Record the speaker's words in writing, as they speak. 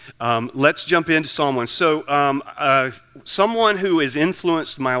Let's jump into Psalm 1. Someone who has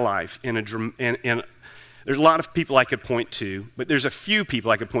influenced my life there's a lot of people I could point to, but there's a few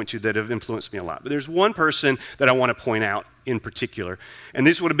people I could point to that have influenced me a lot. But there's one person that I want to point out in particular, and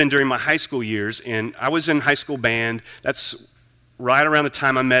this would have been during my high school years, and I was in high school band. That's right around the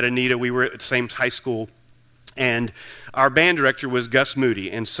time I met Anita. We were at the same high school, and our band director was Gus Moody,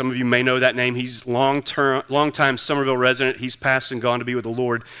 and some of you may know that name. He's long-time Somerville resident. He's passed and gone to be with the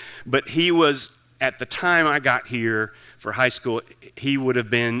Lord, but he was, at the time I got here for high school, he would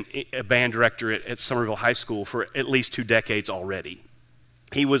have been a band director at Somerville High School for at least 2 decades already.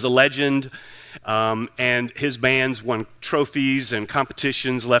 He was a legend, and his bands won trophies and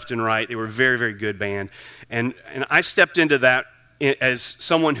competitions left and right. They were a very, very good band. And I stepped into that as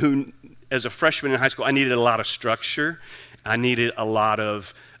someone who, as a freshman in high school, I needed a lot of structure. I needed a lot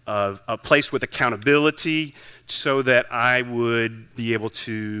of a place with accountability so that I would be able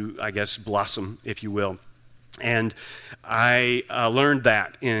to, I guess, blossom, if you will. And I learned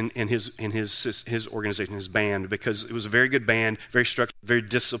that in his organization, his band, because it was a very good band, very structured, very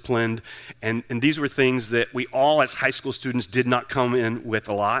disciplined, and these were things that we all as high school students did not come in with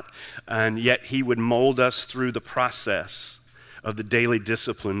a lot, and yet he would mold us through the process of the daily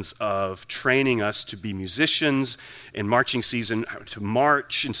disciplines of training us to be musicians in marching season, to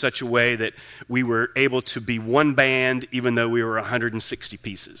march in such a way that we were able to be one band even though we were 160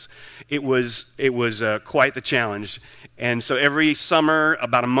 pieces. It was quite the challenge. And so every summer,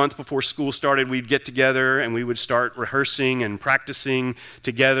 about a month before school started, we'd get together and we would start rehearsing and practicing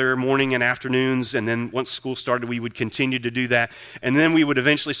together morning and afternoons. And then once school started, we would continue to do that. And then we would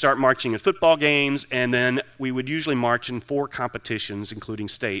eventually start marching in football games. And then we would usually march in 4 competitions, including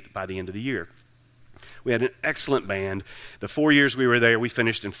state, by the end of the year. We had an excellent band. The 4 years we were there, we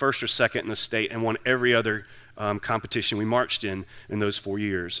finished in first or second in the state and won every other competition we marched in those 4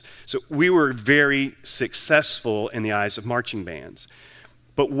 years. So we were very successful in the eyes of marching bands.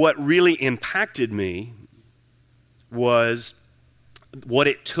 But what really impacted me was what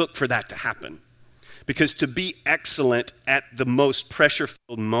it took for that to happen. Because to be excellent at the most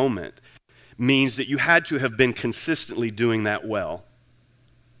pressure-filled moment means that you had to have been consistently doing that well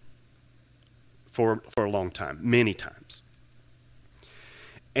for a long time, many times.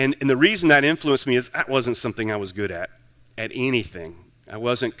 And the reason that influenced me is that wasn't something I was good at anything. I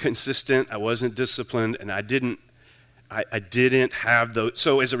wasn't consistent, I wasn't disciplined, and I didn't have those.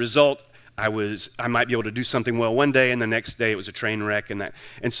 So as a result, I might be able to do something well one day, and the next day it was a train wreck.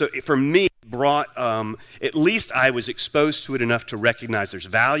 And so for me, it brought, at least I was exposed to it enough to recognize there's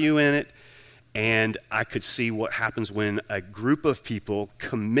value in it, and I could see what happens when a group of people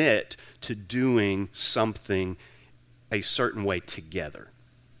commit to doing something a certain way together.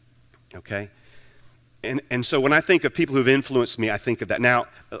 Okay? And so when I think of people who've influenced me, I think of that. Now,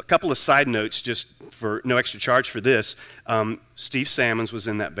 a couple of side notes, just for no extra charge for this. Steve Sammons was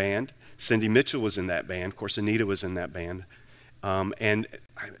in that band. Cindy Mitchell was in that band. Of course, Anita was in that band. And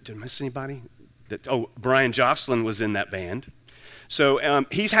did I miss anybody? Brian Jocelyn was in that band. So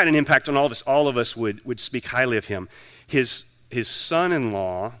he's had an impact on all of us. All of us would speak highly of him. His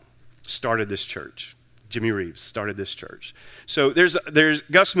son-in-law started this church. Jimmy Reeves started this church. So there's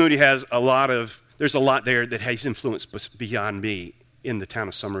Gus Moody there's a lot there that has influenced beyond me in the town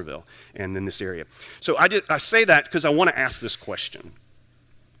of Somerville and in this area. So I say that because I want to ask this question.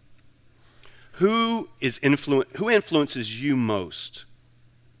 Who influences you most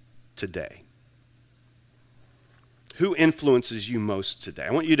today? Who influences you most today?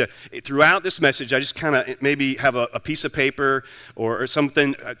 I want you to, throughout this message, I just kind of maybe have a piece of paper or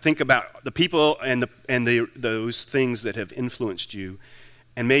something, think about the people and those things that have influenced you,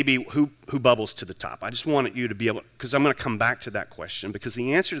 and maybe who bubbles to the top. I just wanted you to be able, because I'm going to come back to that question, because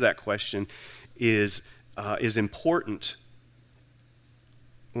the answer to that question is important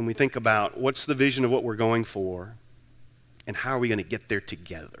when we think about what's the vision of what we're going for and how are we going to get there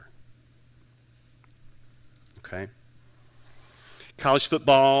together. Okay? College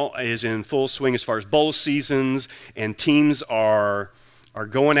football is in full swing as far as bowl seasons, and teams are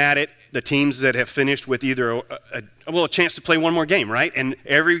going at it. The teams that have finished with either a chance to play one more game, right? And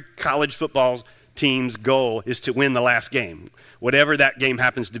every college football team's goal is to win the last game, whatever that game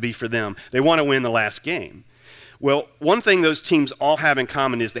happens to be for them. They want to win the last game. Well, one thing those teams all have in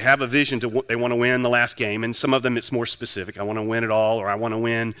common is they have a vision they want to win the last game, and some of them it's more specific. I want to win it all, or I want to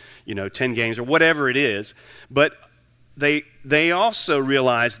win, 10 games, or whatever it is. But they also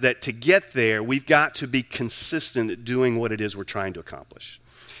realize that to get there, we've got to be consistent at doing what it is we're trying to accomplish.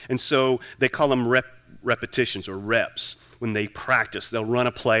 And so they call them repetitions or reps. When they practice, they'll run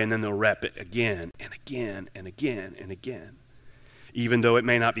a play and then they'll rep it again and again and again and again. even though it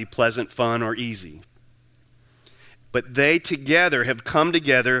may not be pleasant, fun, or easy. But they together have come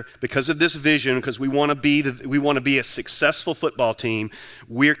together because of this vision, because we want to be a successful football team.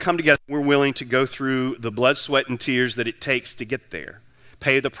 We're come together. We're willing to go through the blood, sweat, and tears that it takes to get there,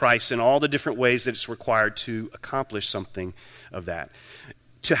 pay the price in all the different ways that it's required to accomplish something of that.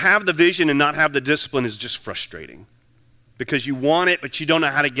 To have the vision and not have the discipline is just frustrating because you want it, but you don't know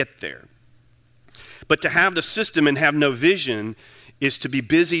how to get there. But to have the system and have no vision is to be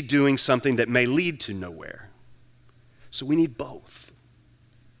busy doing something that may lead to nowhere. So we need both.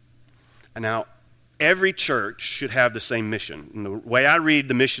 And now, every church should have the same mission. And the way I read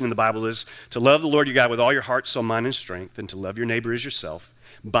the mission in the Bible is to love the Lord your God with all your heart, soul, mind, and strength, and to love your neighbor as yourself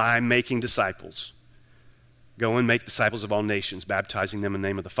by making disciples. Go and make disciples of all nations, baptizing them in the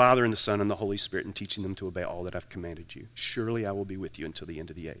name of the Father and the Son and the Holy Spirit, and teaching them to obey all that I've commanded you. Surely I will be with you until the end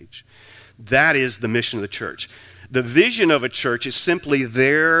of the age. That is the mission of the church. The vision of a church is simply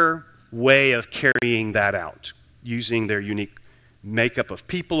their way of carrying that out, using their unique makeup of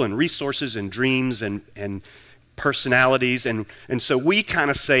people and resources and dreams and personalities. And so we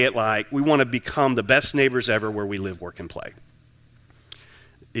kind of say it like we want to become the best neighbors ever where we live, work, and play.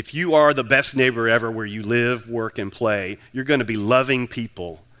 If you are the best neighbor ever where you live, work, and play, you're going to be loving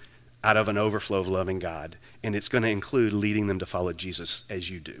people out of an overflow of loving God. And it's going to include leading them to follow Jesus as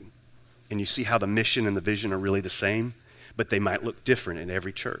you do. And you see how the mission and the vision are really the same, but they might look different in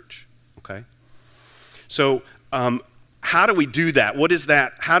every church. Okay? So, how do we do that? What is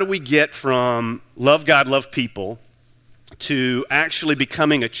that? How do we get from love God, love people to actually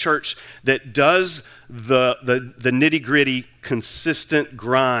becoming a church that does the nitty-gritty, consistent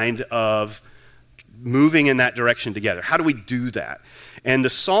grind of moving in that direction together? How do we do that? And the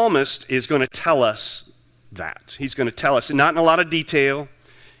psalmist is going to tell us that. He's going to tell us, not in a lot of detail,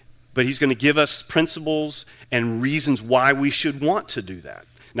 but he's going to give us principles and reasons why we should want to do that.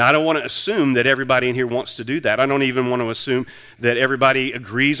 Now, I don't want to assume that everybody in here wants to do that. I don't even want to assume that everybody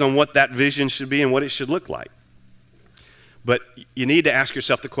agrees on what that vision should be and what it should look like. But you need to ask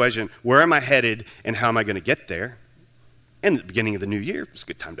yourself the question, where am I headed and how am I going to get there? And at the beginning of the new year, it's a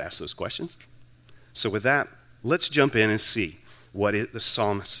good time to ask those questions. So with that, let's jump in and see what the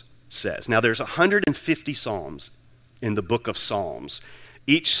psalmist says. Now, there's 150 psalms in the book of Psalms.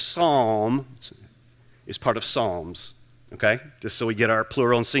 Each psalm is part of Psalms. Okay, just so we get our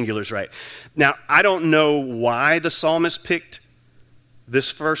plural and singulars right. Now, I don't know why the psalmist picked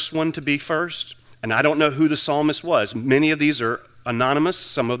this first one to be first, and I don't know who the psalmist was. Many of these are anonymous.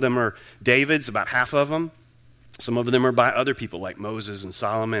 Some of them are David's, about half of them. Some of them are by other people like Moses and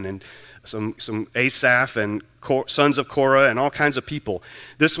Solomon and some Asaph and sons of Korah and all kinds of people.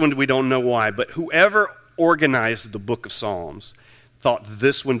 This one we don't know why, but whoever organized the book of Psalms thought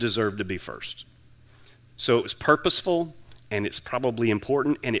this one deserved to be first. So it was purposeful, and it's probably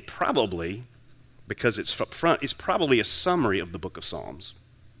important, and it probably, because it's up front, is probably a summary of the book of Psalms.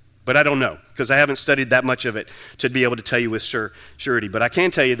 But I don't know, because I haven't studied that much of it to be able to tell you with surety. But I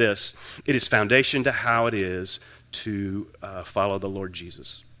can tell you this, it is foundation to how it is to follow the Lord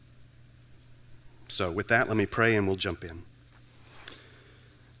Jesus. So with that, let me pray, and we'll jump in.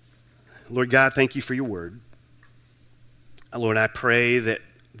 Lord God, thank you for your word. Lord, I pray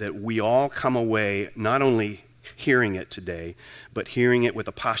that we all come away not only hearing it today, but hearing it with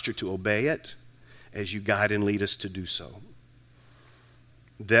a posture to obey it as you guide and lead us to do so.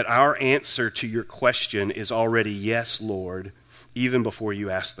 That our answer to your question is already yes, Lord, even before you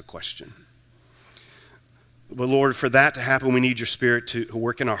ask the question. But Lord, for that to happen, we need your Spirit to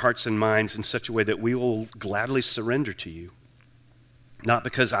work in our hearts and minds in such a way that we will gladly surrender to you. Not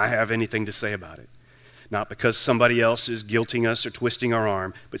because I have anything to say about it. Not because somebody else is guilting us or twisting our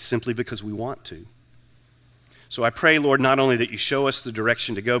arm, but simply because we want to. So I pray, Lord, not only that you show us the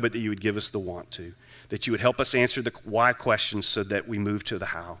direction to go, but that you would give us the want to. That you would help us answer the why questions so that we move to the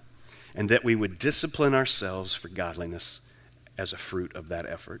how. And that we would discipline ourselves for godliness as a fruit of that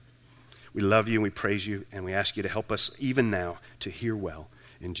effort. We love you and we praise you, and we ask you to help us even now to hear well.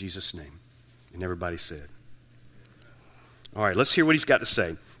 In Jesus' name. And everybody said. All right, let's hear what he's got to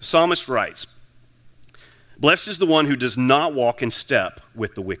say. The psalmist writes, "Blessed is the one who does not walk in step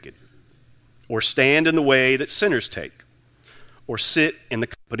with the wicked, or stand in the way that sinners take, or sit in the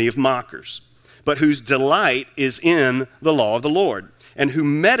company of mockers, but whose delight is in the law of the Lord, and who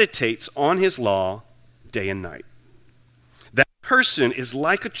meditates on his law day and night. That person is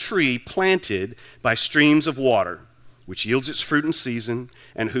like a tree planted by streams of water, which yields its fruit in season,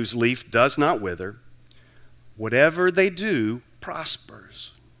 and whose leaf does not wither. Whatever they do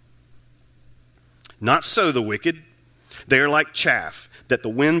prospers. Not so the wicked. They are like chaff that the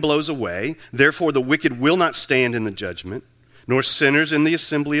wind blows away. Therefore the wicked will not stand in the judgment, nor sinners in the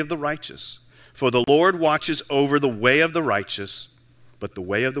assembly of the righteous. For the Lord watches over the way of the righteous, but the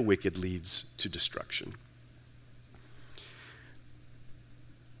way of the wicked leads to destruction.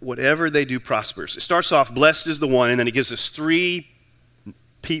 Whatever they do prospers. It starts off, blessed is the one, and then it gives us three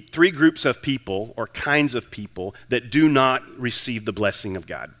groups of people or kinds of people that do not receive the blessing of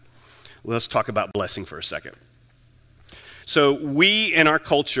God. Well, let's talk about blessing for a second. So we in our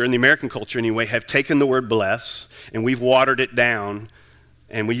culture, in the American culture anyway, have taken the word bless and we've watered it down,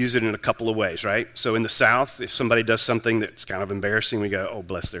 and we use it in a couple of ways, right? So in the South, if somebody does something that's kind of embarrassing, we go, oh,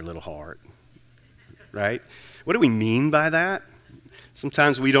 bless their little heart, right? What do we mean by that?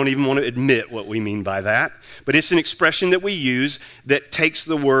 Sometimes we don't even want to admit what we mean by that, but it's an expression that we use that takes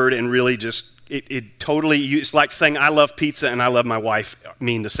the word and really just, it totally, it's like saying I love pizza and I love my wife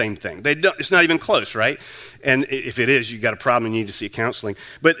mean the same thing. It's not even close, right? And if it is, you got a problem, you need to see counseling.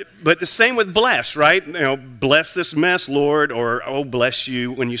 But the same with bless, right? You know, bless this mess, Lord, or oh, bless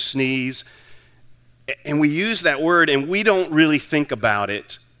you when you sneeze. And we use that word and we don't really think about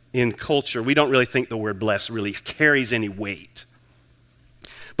it in culture. We don't really think the word bless really carries any weight.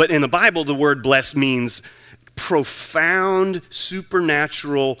 But in the Bible, the word bless means profound,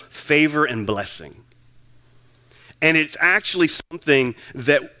 supernatural favor and blessing. And it's actually something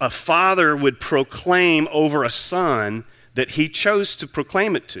that a father would proclaim over a son that he chose to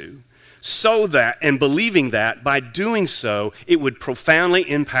proclaim it to, so that, and believing that, by doing so, it would profoundly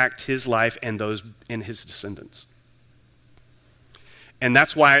impact his life and those in his descendants. And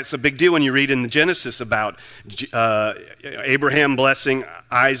that's why it's a big deal when you read in the Genesis about Abraham blessing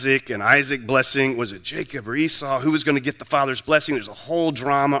Isaac and Isaac blessing, was it Jacob or Esau? Who was going to get the father's blessing? There's a whole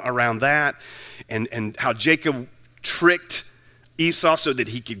drama around that, and how Jacob tricked Esau so that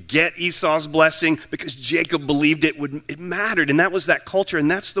he could get Esau's blessing because Jacob believed it mattered. And that was that culture,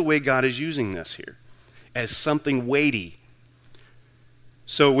 and that's the way God is using this here, as something weighty.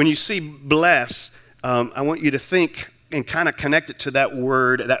 So when you see bless, I want you to think and kind of connect it to that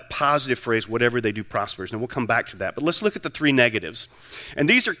word, that positive phrase, whatever they do prospers. And we'll come back to that. But let's look at the three negatives. And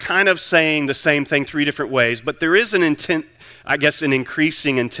these are kind of saying the same thing three different ways, but there is an intent, I guess, an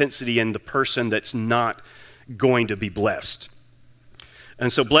increasing intensity in the person that's not going to be blessed.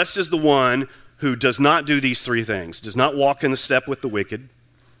 And so blessed is the one who does not do these three things, does not walk in the step with the wicked,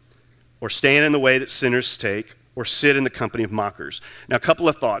 or stand in the way that sinners take, or sit in the company of mockers. Now, a couple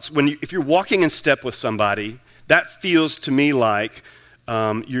of thoughts. If you're walking in step with somebody, that feels to me like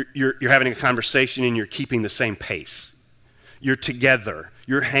you're having a conversation and you're keeping the same pace. You're together.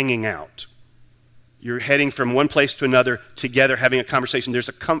 You're hanging out. You're heading from one place to another together, having a conversation. There's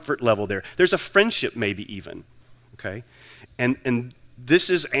a comfort level there. There's a friendship maybe even, okay? And this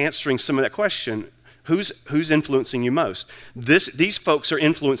is answering some of that question. Who's influencing you most? These folks are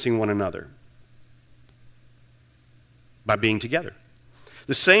influencing one another by being together.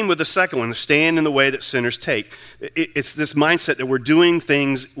 The same with the second one, stand in the way that sinners take. It's this mindset that we're doing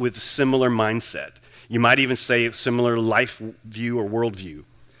things with a similar mindset. You might even say a similar life view or worldview.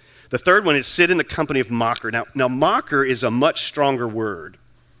 The third one is sit in the company of mocker. Now mocker is a much stronger word,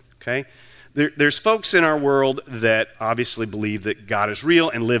 okay? There's folks in our world that obviously believe that God is real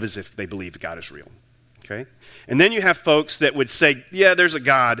and live as if they believe God is real, okay? And then you have folks that would say, yeah, there's a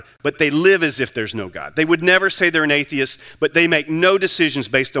God, but they live as if there's no God. They would never say they're an atheist, but they make no decisions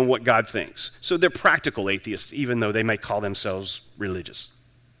based on what God thinks. So they're practical atheists, even though they may call themselves religious.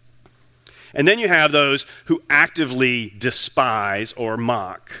 And then you have those who actively despise or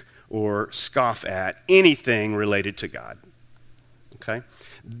mock or scoff at anything related to God. Okay?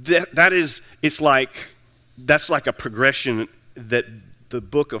 That's like a progression that the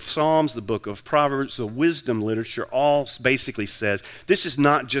book of Psalms, the book of Proverbs, the wisdom literature all basically says this is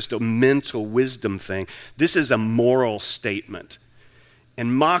not just a mental wisdom thing. This is a moral statement.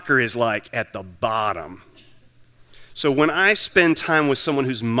 And mocker is like at the bottom. So when I spend time with someone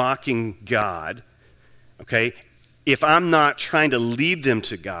who's mocking God, okay, if I'm not trying to lead them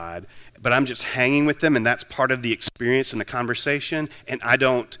to God, but I'm just hanging with them and that's part of the experience and the conversation, and I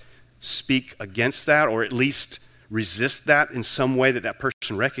don't speak against that or at least resist that in some way that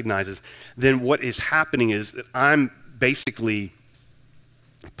person recognizes, then what is happening is that I'm basically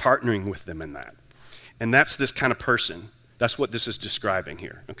partnering with them in that. And that's this kind of person. That's what this is describing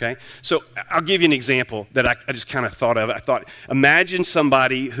here, okay? So I'll give you an example that I just kind of thought of. I thought, imagine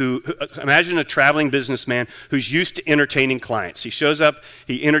imagine a traveling businessman who's used to entertaining clients. He shows up,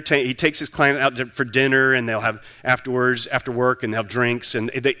 he takes his client out for dinner, and they'll have after work, and they'll have drinks, and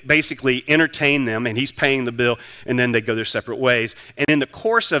they basically entertain them, and he's paying the bill, and then they go their separate ways. And in the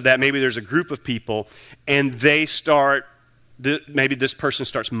course of that, maybe there's a group of people, and maybe this person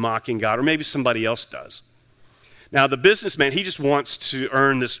starts mocking God, or maybe somebody else does. Now, the businessman, he just wants to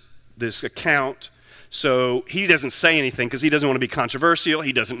earn this account, so he doesn't say anything because he doesn't want to be controversial.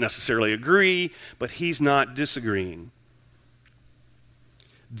 He doesn't necessarily agree, but he's not disagreeing.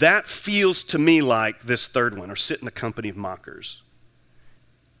 That feels to me like this third one, or sit in the company of mockers.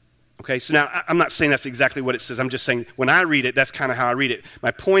 Okay, so now I'm not saying that's exactly what it says. I'm just saying when I read it, that's kind of how I read it.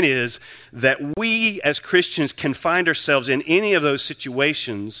 My point is that we as Christians can find ourselves in any of those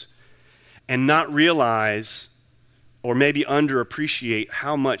situations and not realize or maybe underappreciate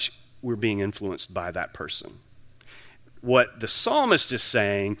how much we're being influenced by that person. What the psalmist is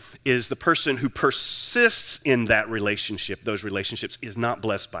saying is the person who persists in that relationship, those relationships, is not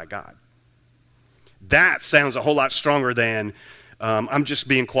blessed by God. That sounds a whole lot stronger than I'm just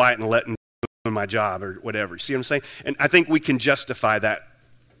being quiet and letting do my job or whatever. See what I'm saying? And I think we can justify that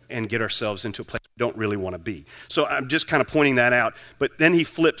and get ourselves into a place we don't really want to be. So I'm just kind of pointing that out. But then he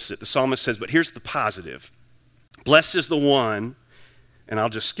flips it. The psalmist says, but here's the positive. Blessed is the one, and I'll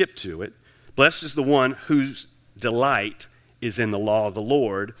just skip to it. Blessed is the one whose delight is in the law of the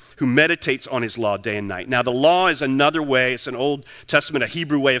Lord, who meditates on his law day and night. Now, the law is another way. It's an Old Testament, a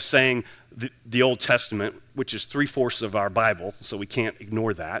Hebrew way of saying the Old Testament, which is 3/4 of our Bible, so we can't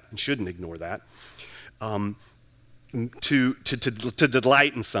ignore that and shouldn't ignore that. To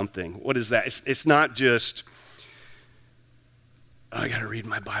delight in something. What is that? It's not just, I got to read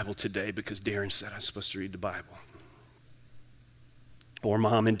my Bible today because Darren said I'm supposed to read the Bible. Or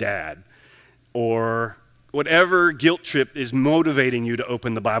mom and dad. Or whatever guilt trip is motivating you to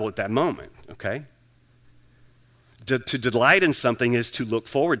open the Bible at that moment, okay? To delight in something is to look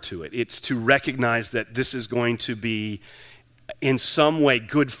forward to it. It's to recognize that this is going to be in some way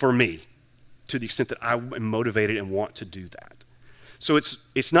good for me to the extent that I am motivated and want to do that. So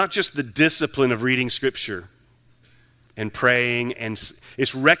it's not just the discipline of reading Scripture and praying, and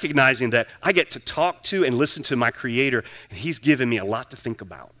it's recognizing that I get to talk to and listen to my Creator, and He's given me a lot to think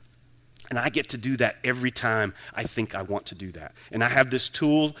about. And I get to do that every time I think I want to do that. And I have this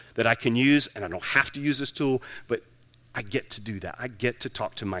tool that I can use, and I don't have to use this tool, but I get to do that. I get to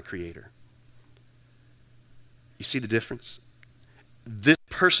talk to my Creator. You see the difference? This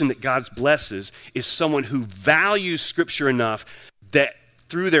person that God blesses is someone who values Scripture enough that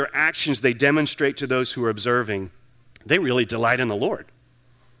through their actions they demonstrate to those who are observing they really delight in the Lord.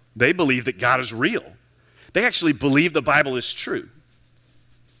 They believe that God is real. They actually believe the Bible is true.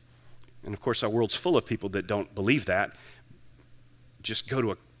 And of course, our world's full of people that don't believe that. Just go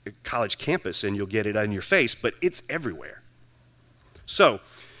to a college campus and you'll get it on your face, but it's everywhere. So,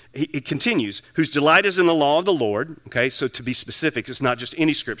 it continues, whose delight is in the law of the Lord. Okay, so to be specific, it's not just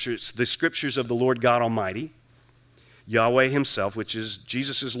any scripture, it's the scriptures of the Lord God Almighty, Yahweh himself, which is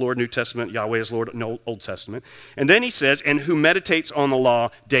Jesus is Lord, New Testament, Yahweh is Lord, Old Testament. And then he says, and who meditates on the law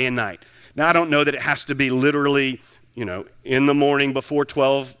day and night. Now, I don't know that it has to be literally, in the morning before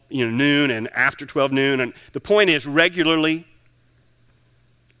 12, noon, and after 12 noon. And the point is, regularly,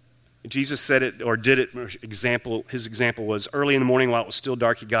 Jesus said it or did it. His example was early in the morning while it was still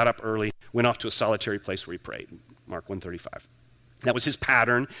dark, he got up early, went off to a solitary place where he prayed. Mark 1:35. That was his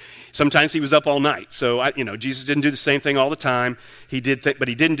pattern. Sometimes he was up all night. So, Jesus didn't do the same thing all the time. But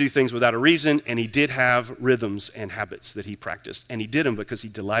he didn't do things without a reason, and he did have rhythms and habits that he practiced. And he did them because he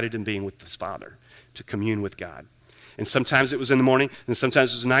delighted in being with his Father, to commune with God. And sometimes it was in the morning, and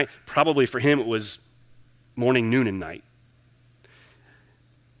sometimes it was at night. Probably for him it was morning, noon, and night.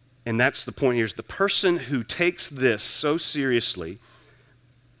 And that's the point here, is the person who takes this so seriously,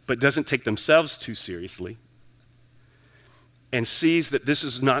 but doesn't take themselves too seriously, and sees that this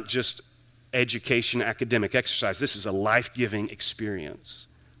is not just education, academic exercise. This is a life-giving experience.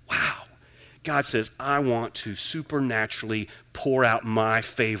 Wow. God says, I want to supernaturally pour out my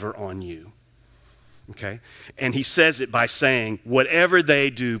favor on you. Okay? And he says it by saying, whatever they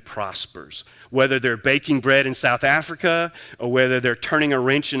do prospers. Whether they're baking bread in South Africa, or whether they're turning a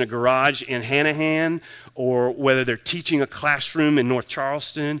wrench in a garage in Hanahan, or whether they're teaching a classroom in North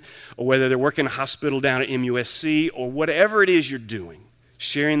Charleston, or whether they're working a hospital down at MUSC, or whatever it is you're doing,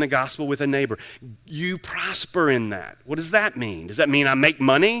 sharing the gospel with a neighbor, you prosper in that. What does that mean? Does that mean I make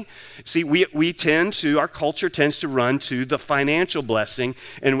money? See, our culture tends to run to the financial blessing,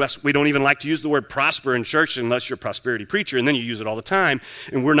 and we don't even like to use the word prosper in church unless you're a prosperity preacher, and then you use it all the time,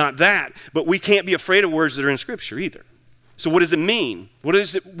 and we're not that. But we can't be afraid of words that are in Scripture either. So what does it mean? What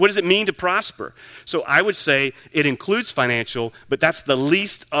does it mean to prosper? So I would say it includes financial, but that's the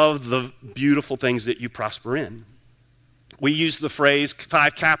least of the beautiful things that you prosper in. We use the phrase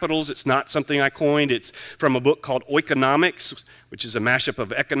 5 capitals. It's not something I coined. It's from a book called Oikonomics, which is a mashup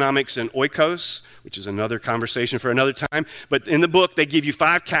of economics and oikos, which is another conversation for another time. But in the book, they give you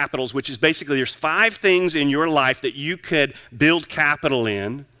 5 capitals, which is basically there's 5 things in your life that you could build capital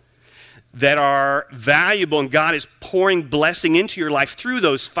in that are valuable, and God is pouring blessing into your life through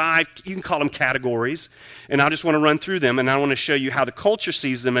those 5, you can call them categories, and I just want to run through them, and I want to show you how the culture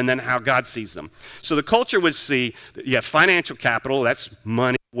sees them and then how God sees them. So the culture would see that you have financial capital, that's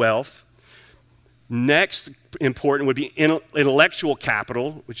money, wealth. Next important would be intellectual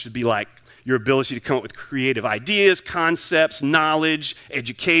capital, which would be like your ability to come up with creative ideas, concepts, knowledge,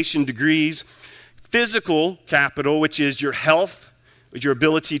 education, degrees. Physical capital, which is your health, your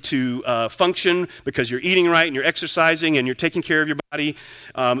ability to function because you're eating right and you're exercising and you're taking care of your body.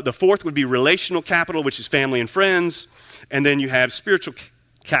 The fourth would be relational capital, which is family and friends. And then you have spiritual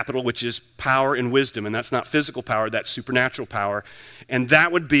capital, which is power and wisdom. And that's not physical power, that's supernatural power. And that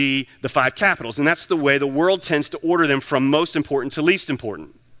would be the 5 capitals. And that's the way the world tends to order them from most important to least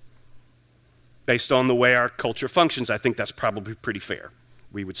important. Based on the way our culture functions, I think that's probably pretty fair.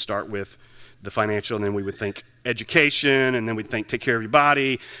 We would start with the financial, and then we would think education, and then we'd think take care of your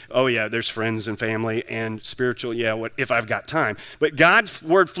body. Oh yeah, there's friends and family, and spiritual, yeah, what if I've got time. But God's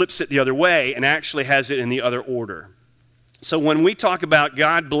word flips it the other way and actually has it in the other order. So when we talk about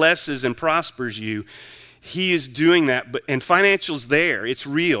God blesses and prospers you, he is doing that, and financial's there, it's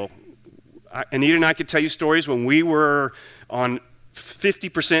real. Anita and I could tell you stories when we were on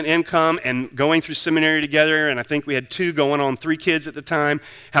 50% income and going through seminary together, and I think we had 2 going on 3 kids at the time,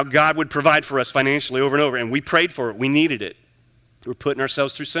 how God would provide for us financially over and over, and we prayed for it. We needed it. We're putting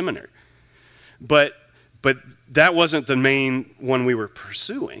ourselves through seminary. But that wasn't the main one we were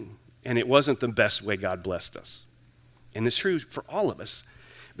pursuing, and it wasn't the best way God blessed us. And it's true for all of us.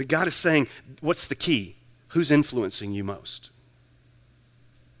 But God is saying, what's the key? Who's influencing you most?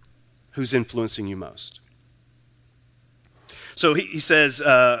 Who's influencing you most? So he says,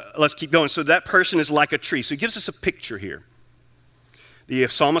 let's keep going. So that person is like a tree. So he gives us a picture here. The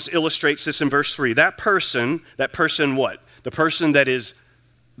psalmist illustrates this in verse 3. That person what? The person that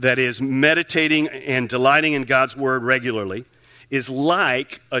is meditating and delighting in God's word regularly is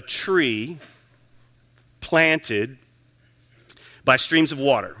like a tree planted by streams of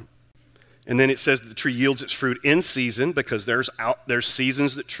water. And then it says that the tree yields its fruit in season, because there's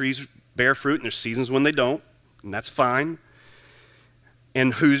seasons that trees bear fruit and there's seasons when they don't, and that's fine.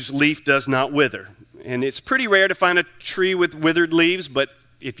 And whose leaf does not wither. And it's pretty rare to find a tree with withered leaves, but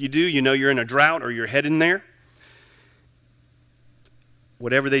if you do, you know you're in a drought or you're heading there.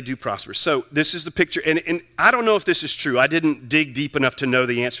 Whatever they do prospers. So this is the picture, and I don't know if this is true. I didn't dig deep enough to know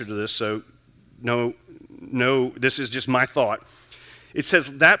the answer to this, so no, this is just my thought. It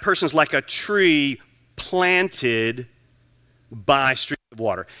says that person's like a tree planted by streams of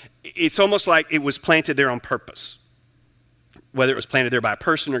water. It's almost like it was planted there on purpose. Whether it was planted there by a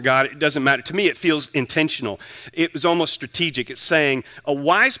person or God, it doesn't matter. To me, it feels intentional. It was almost strategic. It's saying a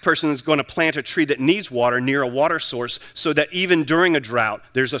wise person is going to plant a tree that needs water near a water source so that even during a drought,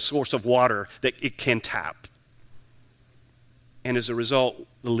 there's a source of water that it can tap. And as a result,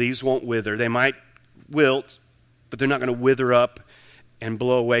 the leaves won't wither. They might wilt, but they're not going to wither up and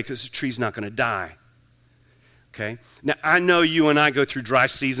blow away because the tree's not going to die. Okay? Now, I know you and I go through dry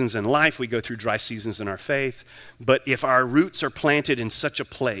seasons in life. We go through dry seasons in our faith. But if our roots are planted in such a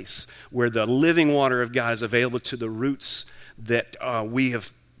place where the living water of God is available to the roots that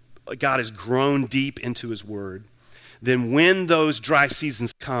God has grown deep into his word, then when those dry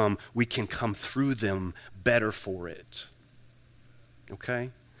seasons come, we can come through them better for it.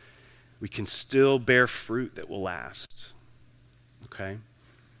 Okay? We can still bear fruit that will last. Okay?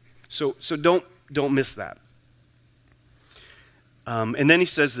 So don't miss that. And then he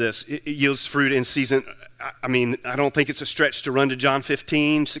says this, it yields fruit in season. I mean, I don't think it's a stretch to run to John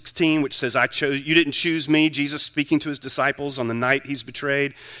 15:16, which says, you didn't choose me, Jesus speaking to his disciples on the night he's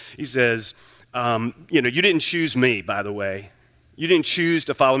betrayed. He says, you didn't choose me, by the way. You didn't choose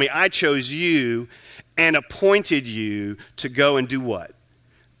to follow me. I chose you and appointed you to go and do what?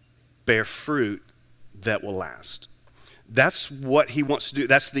 Bear fruit that will last. That's what he wants to do.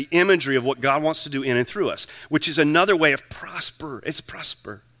 That's the imagery of what God wants to do in and through us, which is another way of prosper. It's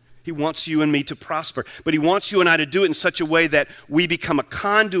prosper. He wants you and me to prosper, but he wants you and I to do it in such a way that we become a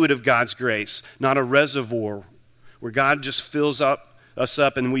conduit of God's grace, not a reservoir where God just fills us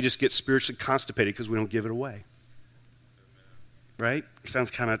up and we just get spiritually constipated because we don't give it away. Right? It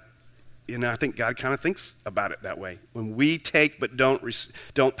sounds kind of, I think God kind of thinks about it that way. When we take but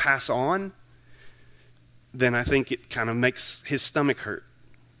don't pass on, then I think it kind of makes his stomach hurt.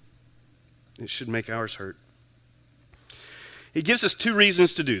 It should make ours hurt. He gives us two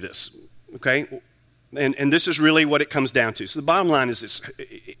reasons to do this, okay? And this is really what it comes down to. So the bottom line is this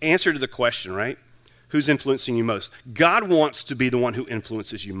answer to the question, right? Who's influencing you most? God wants to be the one who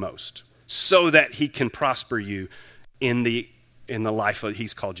influences you most so that he can prosper you in the life that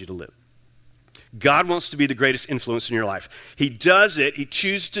he's called you to live. God wants to be the greatest influence in your life. He does it, he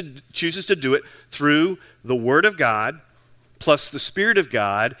chooses to do it through the Word of God plus the Spirit of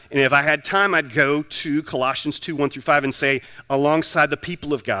God. And if I had time, I'd go to Colossians 2, 1 through 5 and say, alongside the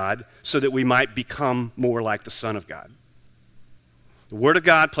people of God, so that we might become more like the Son of God. The Word of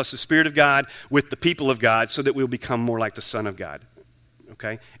God plus the Spirit of God with the people of God, so that we'll become more like the Son of God.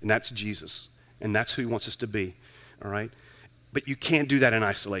 Okay? And that's Jesus. And that's who he wants us to be. All right? But you can't do that in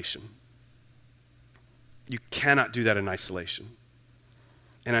isolation. You cannot do that in isolation.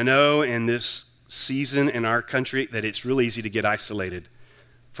 And I know in this season in our country that it's real easy to get isolated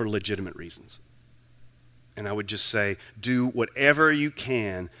for legitimate reasons. And I would just say, do whatever you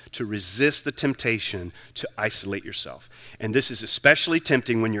can to resist the temptation to isolate yourself. And this is especially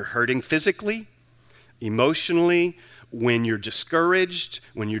tempting when you're hurting physically, emotionally, when you're discouraged,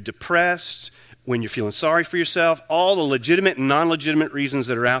 when you're depressed, when you're feeling sorry for yourself. All the legitimate and non-legitimate reasons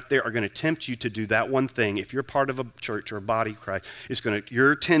that are out there are going to tempt you to do that one thing. If you're part of a church or a body of Christ,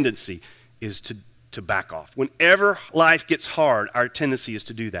 your tendency is to back off. Whenever life gets hard, our tendency is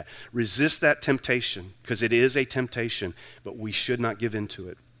to do that. Resist that temptation, because it is a temptation, but we should not give in to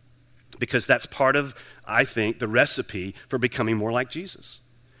it. Because that's part of, I think, the recipe for becoming more like Jesus,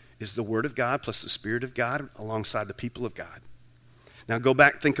 is the Word of God plus the Spirit of God alongside the people of God. Now go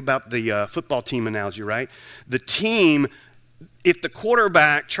back, think about the football team analogy, right? The team, if the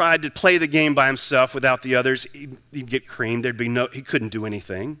quarterback tried to play the game by himself without the others, he'd get creamed. He couldn't do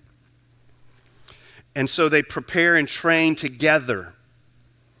anything. And so they prepare and train together.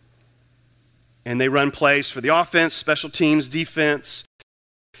 And they run plays for the offense, special teams, defense.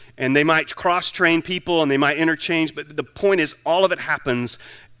 And they might cross-train people and they might interchange. But the point is, all of it happens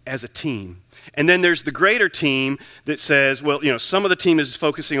as a team. And then there's the greater team that says, well, some of the team is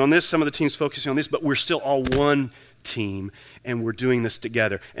focusing on this, some of the team's focusing on this, but we're still all one team, and we're doing this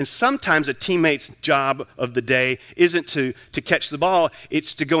together. And sometimes a teammate's job of the day isn't to catch the ball,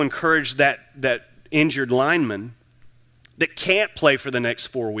 it's to go encourage that injured lineman that can't play for the next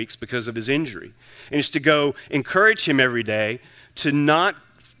 4 weeks because of his injury. And it's to go encourage him every day to not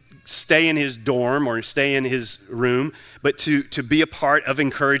stay in his dorm or stay in his room, but to be a part of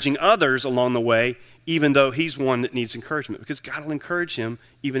encouraging others along the way, even though he's one that needs encouragement, because God will encourage him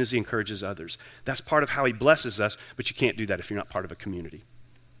even as he encourages others. That's part of how he blesses us, but you can't do that if you're not part of a community.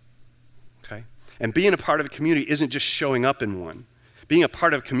 Okay? And being a part of a community isn't just showing up in one. Being a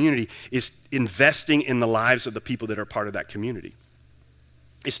part of a community is investing in the lives of the people that are part of that community.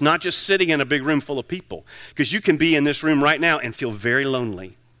 It's not just sitting in a big room full of people, because you can be in this room right now and feel very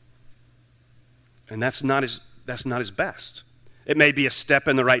lonely. And that's not his best. It may be a step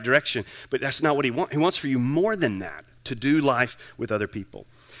in the right direction, but that's not what he wants. He wants for you more than that, to do life with other people.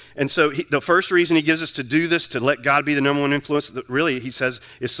 And so the first reason he gives us to do this, to let God be the number one influence, that really, he says,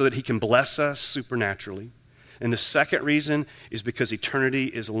 is so that he can bless us supernaturally. And the second reason is because eternity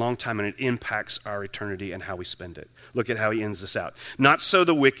is a long time and it impacts our eternity and how we spend it. Look at how he ends this out. Not so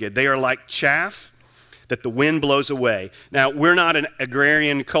the wicked. They are like chaff that the wind blows away. Now, we're not an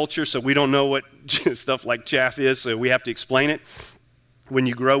agrarian culture, so we don't know what stuff like chaff is, so we have to explain it. When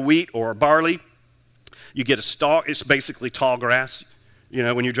you grow wheat or barley, you get a stalk. It's basically tall grass.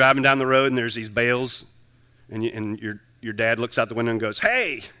 When you're driving down the road and there's these bales, and your dad looks out the window and goes,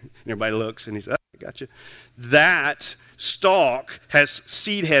 "Hey!" And everybody looks, and he says, "Oh, I got you." That stalk has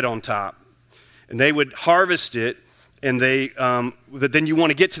seed head on top, and they would harvest it, and but then you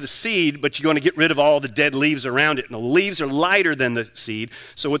want to get to the seed, but you want to get rid of all the dead leaves around it, and the leaves are lighter than the seed.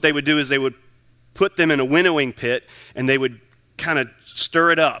 So what they would do is they would put them in a winnowing pit, and they would kind of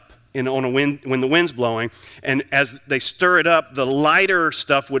stir it up when the wind's blowing, and as they stir it up, the lighter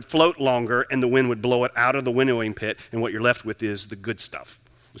stuff would float longer, and the wind would blow it out of the winnowing pit, and what you're left with is the good stuff,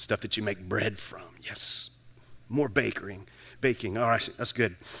 the stuff that you make bread from. Yes. More baking. All right, that's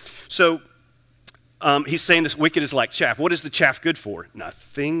good. So he's saying this wicked is like chaff. What is the chaff good for?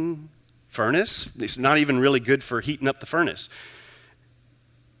 Nothing. Furnace? It's not even really good for heating up the furnace.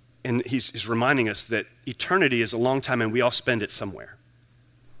 And he's reminding us that eternity is a long time and we all spend it somewhere.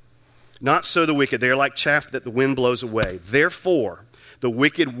 Not so the wicked. They are like chaff that the wind blows away. Therefore, the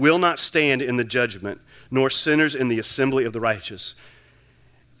wicked will not stand in the judgment, nor sinners in the assembly of the righteous.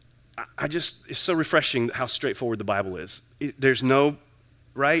 It's so refreshing how straightforward the Bible is. There's no,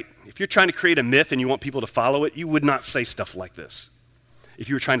 right? If you're trying to create a myth and you want people to follow it, you would not say stuff like this. If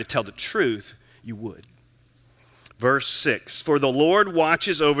you were trying to tell the truth, you would. Verse 6, for the Lord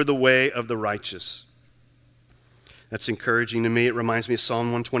watches over the way of the righteous. That's encouraging to me. It reminds me of Psalm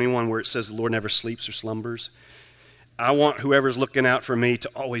 121 where it says the Lord never sleeps or slumbers. I want whoever's looking out for me to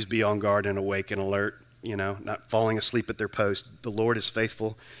always be on guard and awake and alert, not falling asleep at their post. The Lord is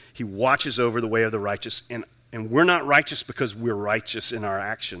faithful. He watches over the way of the righteous. And we're not righteous because we're righteous in our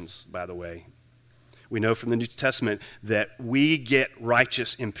actions, by the way. We know from the New Testament that we get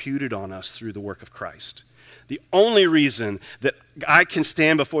righteous imputed on us through the work of Christ. The only reason that I can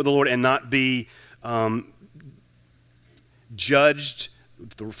stand before the Lord and not be judged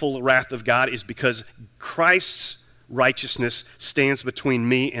with the full wrath of God is because Christ's righteousness stands between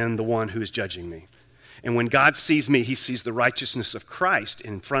me and the one who is judging me. And when God sees me, he sees the righteousness of Christ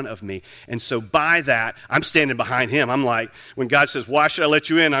in front of me. And so by that, I'm standing behind him. I'm like, when God says, why should I let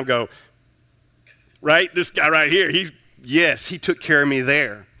you in? I go, right? This guy right here, he took care of me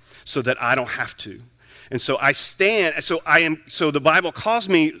there so that I don't have to. And so I stand, so the Bible calls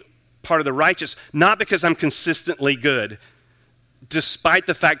me part of the righteous, not because I'm consistently good, despite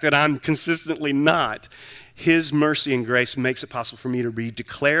the fact that I'm consistently not. His mercy and grace makes it possible for me to be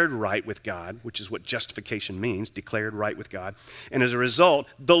declared right with God, which is what justification means, declared right with God. And as a result,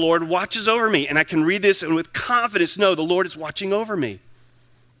 the Lord watches over me. And I can read this and with confidence know the Lord is watching over me.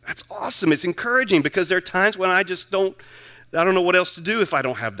 That's awesome. It's encouraging because there are times when I don't know what else to do if I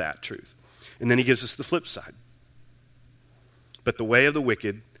don't have that truth. And then he gives us the flip side. But the way of the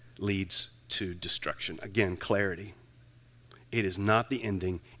wicked leads to destruction. Again, clarity. It is not the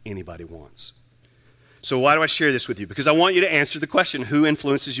ending anybody wants. So why do I share this with you? Because I want you to answer the question, who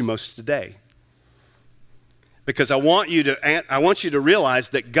influences you most today? Because I want you to realize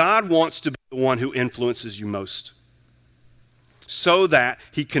that God wants to be the one who influences you most so that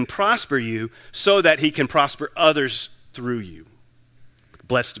he can prosper you, so that he can prosper others through you.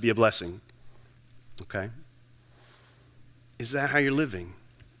 Blessed to be a blessing. Okay? Is that how you're living?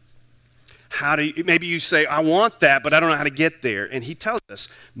 Maybe you say, I want that, but I don't know how to get there. And he tells us,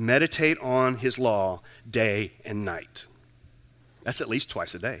 meditate on his law day and night. That's at least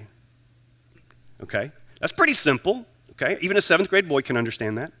twice a day. Okay? That's pretty simple. Okay? Even a 7th grade boy can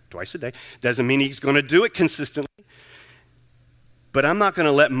understand that, twice a day. Doesn't mean he's going to do it consistently. But I'm not going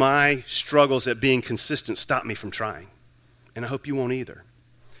to let my struggles at being consistent stop me from trying. And I hope you won't either.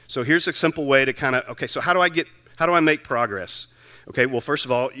 So here's a simple way to so how do I make progress? Okay, well, first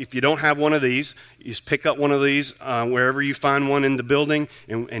of all, if you don't have one of these, you just pick up one of these wherever you find one in the building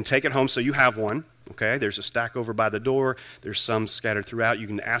and take it home so you have one. Okay, there's a stack over by the door. There's some scattered throughout. You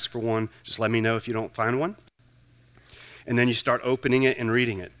can ask for one. Just let me know if you don't find one. And then you start opening it and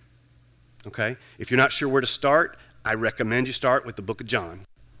reading it. Okay, if you're not sure where to start, I recommend you start with the book of John.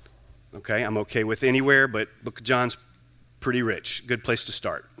 Okay, I'm okay with anywhere, but book of John's pretty rich. Good place to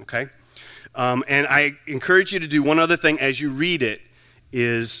start. Okay. And I encourage you to do one other thing as you read it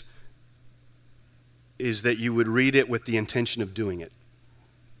is that you would read it with the intention of doing it.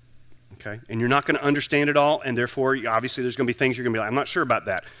 Okay? And you're not going to understand it all, and therefore, obviously, there's going to be things you're going to be like, I'm not sure about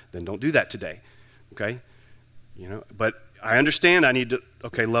that. Then don't do that today. Okay? But I understand I need to,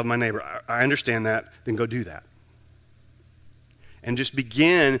 love my neighbor. I understand that. Then go do that. And just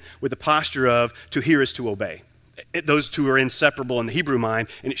begin with the posture of to hear is to obey. Those two are inseparable in the Hebrew mind,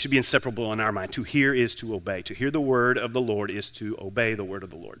 and it should be inseparable in our mind. To hear is to obey. To hear the word of the Lord is to obey the word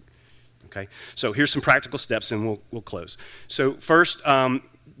of the Lord. Okay? So here's some practical steps, and we'll close. So first,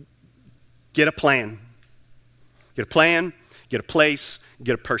 get a plan. Get a plan, get a place,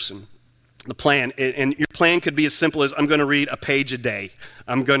 get a person. The plan, and your plan could be as simple as I'm going to read a page a day.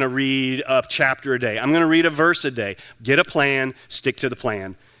 I'm going to read a chapter a day. I'm going to read a verse a day. Get a plan, stick to the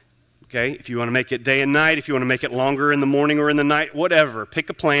plan. Okay, if you want to make it day and night, if you want to make it longer in the morning or in the night, whatever. Pick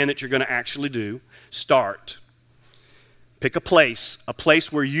a plan that you're going to actually do. Start. Pick a place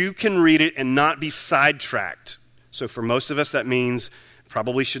where you can read it and not be sidetracked. So for most of us, that means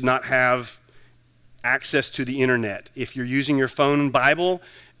probably should not have access to the internet. If you're using your phone Bible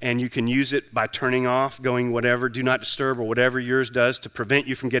and you can use it by turning off, going whatever, do not disturb or whatever yours does to prevent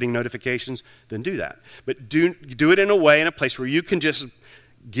you from getting notifications, then do that. But do it in a way, in a place where you can just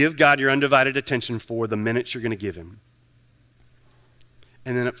give God your undivided attention for the minutes you're going to give him.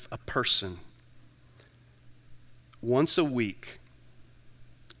 And then a person. Once a week.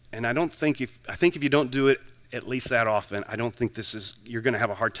 And I think if you don't do it at least that often, I don't think you're going to have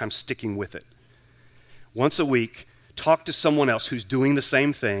a hard time sticking with it. Once a week, talk to someone else who's doing the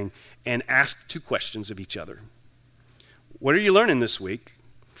same thing and ask 2 questions of each other. What are you learning this week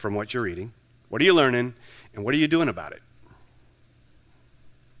from what you're reading? What are you learning, and what are you doing about it?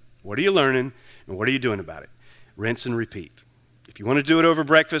 What are you learning, and what are you doing about it? Rinse and repeat. If you want to do it over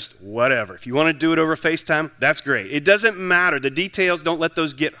breakfast, whatever. If you want to do it over FaceTime, that's great. It doesn't matter. The details, don't let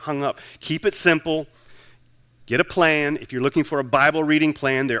those get hung up. Keep it simple. Get a plan. If you're looking for a Bible reading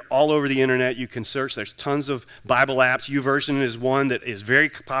plan, they're all over the internet. You can search. There's tons of Bible apps. YouVersion is one that is very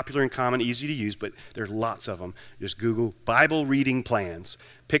popular and common, easy to use, but there's lots of them. Just Google Bible reading plans.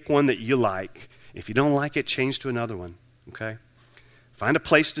 Pick one that you like. If you don't like it, change to another one, okay? Find a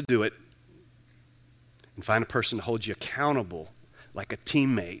place to do it, and find a person to hold you accountable, like a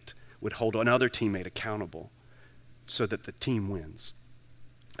teammate would hold another teammate accountable so that the team wins.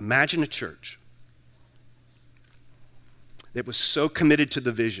 Imagine a church that was so committed to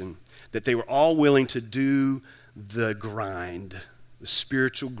the vision that they were all willing to do the grind, the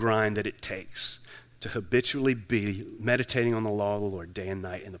spiritual grind that it takes to habitually be meditating on the law of the Lord day and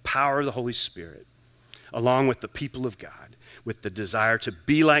night in the power of the Holy Spirit, along with the people of God, with the desire to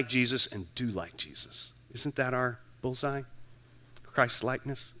be like Jesus and do like Jesus. Isn't that our bullseye?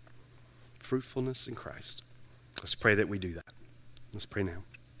 Christ-likeness, fruitfulness in Christ. Let's pray that we do that. Let's pray now.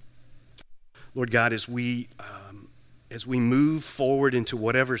 Lord God, as we move forward into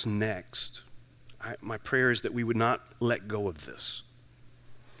whatever's next, my prayer is that we would not let go of this.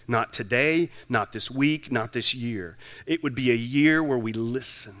 Not today, not this week, not this year. It would be a year where we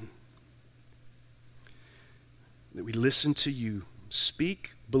listen. That we listen to you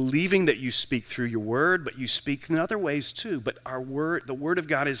speak, believing that you speak through your word, but you speak in other ways too. But the word of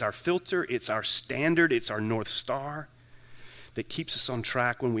God is our filter, it's our standard, it's our North Star that keeps us on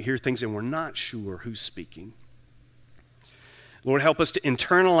track when we hear things and we're not sure who's speaking. Lord, help us to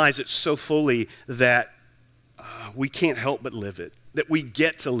internalize it so fully that we can't help but live it, that we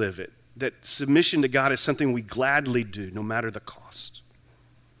get to live it, that submission to God is something we gladly do no matter the cost,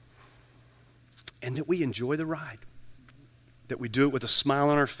 and that we enjoy the ride, that we do it with a smile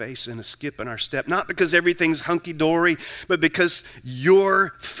on our face and a skip in our step, not because everything's hunky-dory, but because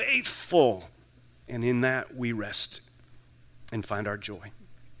you're faithful, and in that we rest and find our joy.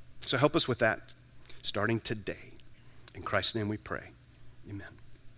 So help us with that starting today. In Christ's name we pray. Amen.